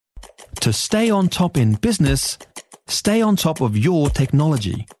To stay on top in business, stay on top of your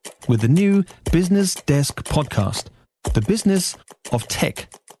technology with the new Business Desk podcast, The Business of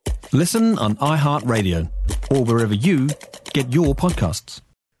Tech. Listen on iHeartRadio or wherever you get your podcasts.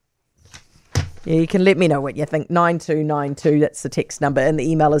 Yeah, you can let me know what you think. 9292, that's the text number. And the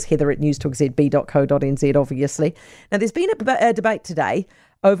email is heather@newstalkzb.co.nz, obviously. Now, there's been a debate today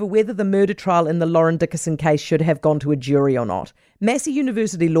over whether the murder trial in the Lauren Dickanson case should have gone to a jury or not. Massey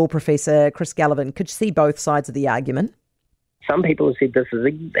University law professor Chris Gallivan could see both sides of the argument. Some people have said this is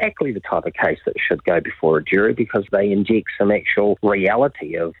exactly the type of case that should go before a jury because they inject some actual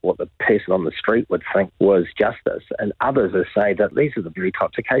reality of what the person on the street would think was justice. And others have said that these are the very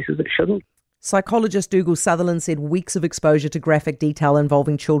types of cases that shouldn't. Psychologist Dougal Sutherland said weeks of exposure to graphic detail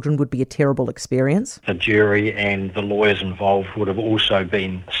involving children would be a terrible experience. The jury and the lawyers involved would have also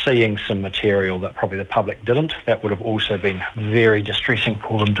been seeing some material that probably the public didn't. That would have also been very distressing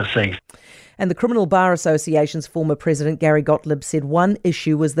for them to see. And the Criminal Bar Association's former president, Gary Gottlieb, said one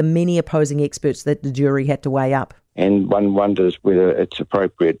issue was the many opposing experts that the jury had to weigh up. And one wonders whether it's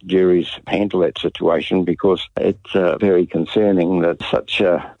appropriate juries handle that situation because it's very concerning that such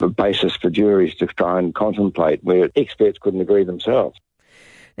a basis for juries to try and contemplate where experts couldn't agree themselves.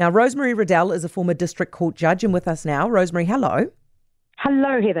 Now, Rosemary Riddell is a former district court judge and with us now. Rosemary, hello.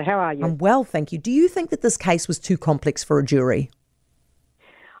 Hello, Heather. How are you? I'm well, thank you. Do you think that this case was too complex for a jury?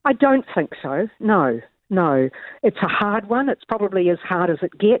 I don't think so. No. It's a hard one. It's probably as hard as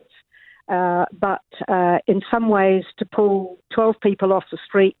it gets. But in some ways, to pull 12 people off the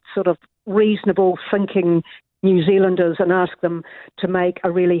street, sort of reasonable thinking New Zealanders, and ask them to make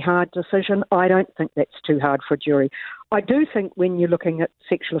a really hard decision, I don't think that's too hard for a jury. I do think when you're looking at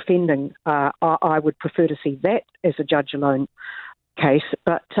sexual offending, I would prefer to see that as a judge alone case.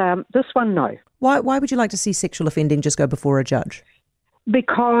 But this one, no. Why would you like to see sexual offending just go before a judge?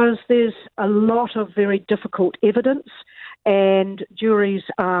 Because there's a lot of very difficult evidence and juries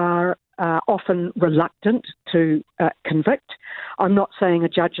are often reluctant to convict. I'm not saying a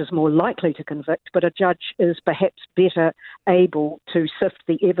judge is more likely to convict, but a judge is perhaps better able to sift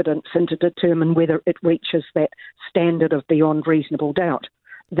the evidence and to determine whether it reaches that standard of beyond reasonable doubt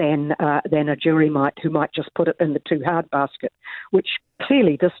than a jury might, who might just put it in the too hard basket, which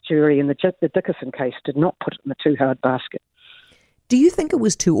clearly this jury in the Dickanson case did not put it in the too hard basket. Do you think it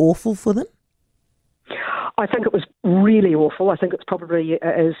was too awful for them? I think it was really awful. I think it's probably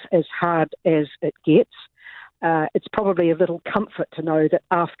as hard as it gets. It's probably a little comfort to know that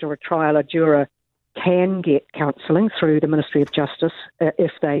after a trial, a juror can get counselling through the Ministry of Justice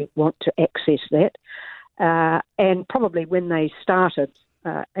if they want to access that. And probably when they started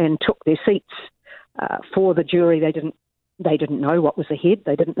and took their seats for the jury, they didn't know what was ahead.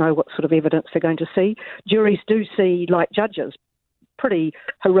 They didn't know what sort of evidence they're going to see. Juries do see, like judges, pretty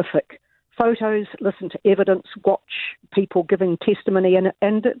horrific photos, listen to evidence, watch people giving testimony, and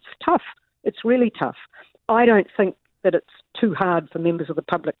it's tough. It's really tough. I don't think that it's too hard for members of the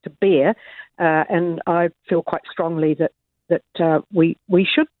public to bear, and I feel quite strongly that we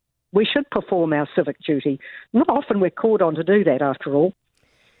should perform our civic duty. Not often we're called on to do that, after all.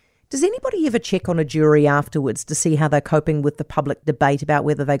 Does anybody ever check on a jury afterwards to see how they're coping with the public debate about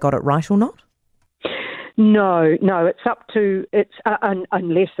whether they got it right or not? No, it's up to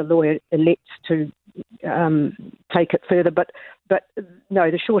unless a lawyer elects to take it further. But no,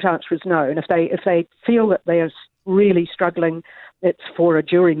 the short answer is no. And if they feel that they are really struggling, it's for a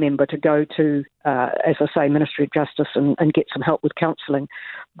jury member to go to, as I say, Ministry of Justice and get some help with counselling.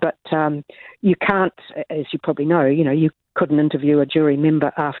 But you can't, as you probably know, you couldn't interview a jury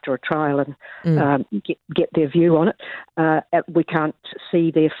member after a trial and get their view on it. We can't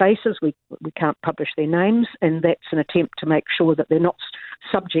see their faces. We can't publish their names, and that's an attempt to make sure that they're not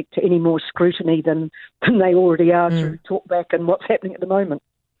subject to any more scrutiny than they already are through talkback and what's happening at the moment.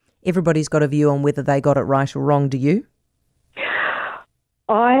 Everybody's got a view on whether they got it right or wrong. Do you?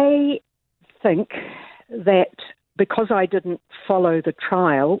 I think that because I didn't follow the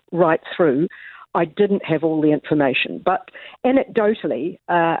trial right through, I didn't have all the information. But anecdotally,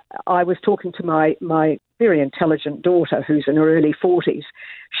 I was talking to my very intelligent daughter, who's in her early 40s.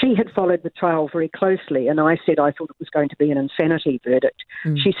 She had followed the trial very closely, and I said I thought it was going to be an insanity verdict.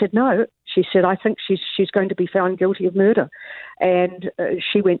 She said no. She said, I think she's going to be found guilty of murder. And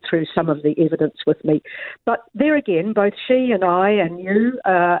she went through some of the evidence with me. But there again, both she and I and you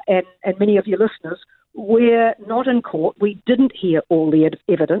and many of your listeners, we're not in court. We didn't hear all the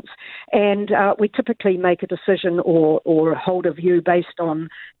evidence, and we typically make a decision or hold a view based on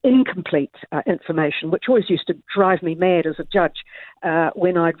incomplete information, which always used to drive me mad as a judge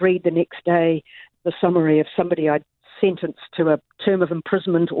when I'd read the next day the summary of somebody I'd sentenced to a term of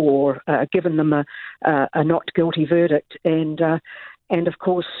imprisonment or given them a not guilty verdict. And of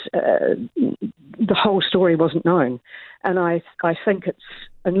course, the whole story wasn't known. And I think it's,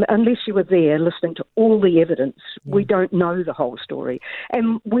 unless you were there listening to all the evidence, we don't know the whole story.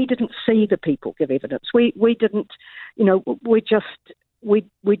 And we didn't see the people give evidence. We didn't, we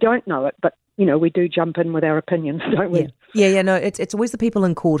don't know it, but, we do jump in with our opinions, don't we? Yeah, no, it's always the people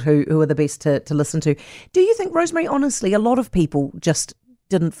in court who are the best to listen to. Do you think, Rosemary, honestly, a lot of people just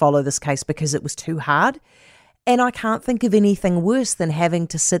didn't follow this case because it was too hard? And I can't think of anything worse than having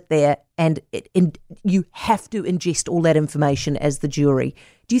to sit there and you have to ingest all that information as the jury.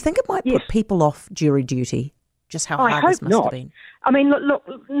 Do you think it might put people off jury duty? Just how hard this must have been. I mean, look,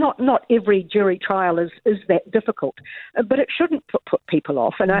 not every jury trial is that difficult, but it shouldn't put people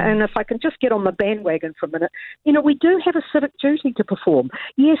off. And if I can just get on the bandwagon for a minute, we do have a civic duty to perform.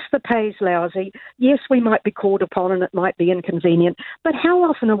 Yes, the pay's lousy. Yes, we might be called upon and it might be inconvenient. But how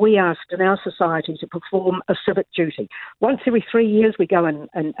often are we asked in our society to perform a civic duty? Once every 3 years we go and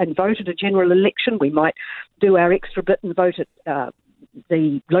vote at a general election. We might do our extra bit and vote at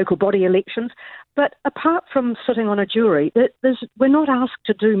the local body elections. But apart from sitting on a jury, we're not asked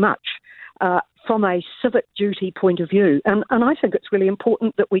to do much from a civic duty point of view. And I think it's really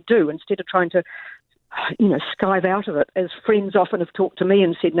important that we do, instead of trying to skive out of it, as friends often have talked to me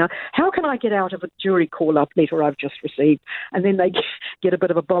and said, now, how can I get out of a jury call-up letter I've just received? And then they get a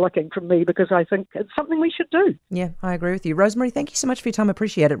bit of a bollocking from me, because I think it's something we should do. Yeah, I agree with you. Rosemary, thank you so much for your time. I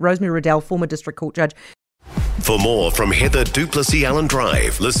appreciate it. Rosemary Riddell, former District Court Judge. For more from Heather Duplessis Allen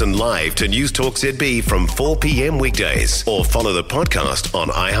Drive, listen live to News Talk ZB from 4 p.m. weekdays or follow the podcast on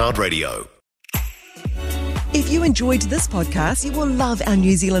iHeartRadio. If you enjoyed this podcast, you will love our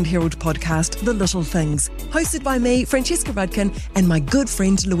New Zealand Herald podcast, The Little Things, hosted by me, Francesca Rudkin, and my good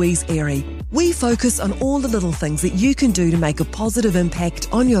friend Louise Airy. We focus on all the little things that you can do to make a positive impact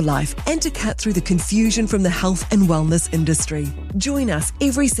on your life and to cut through the confusion from the health and wellness industry. Join us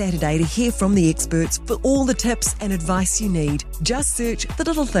every Saturday to hear from the experts for all the tips and advice you need. Just search The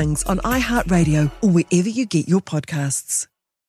Little Things on iHeartRadio or wherever you get your podcasts.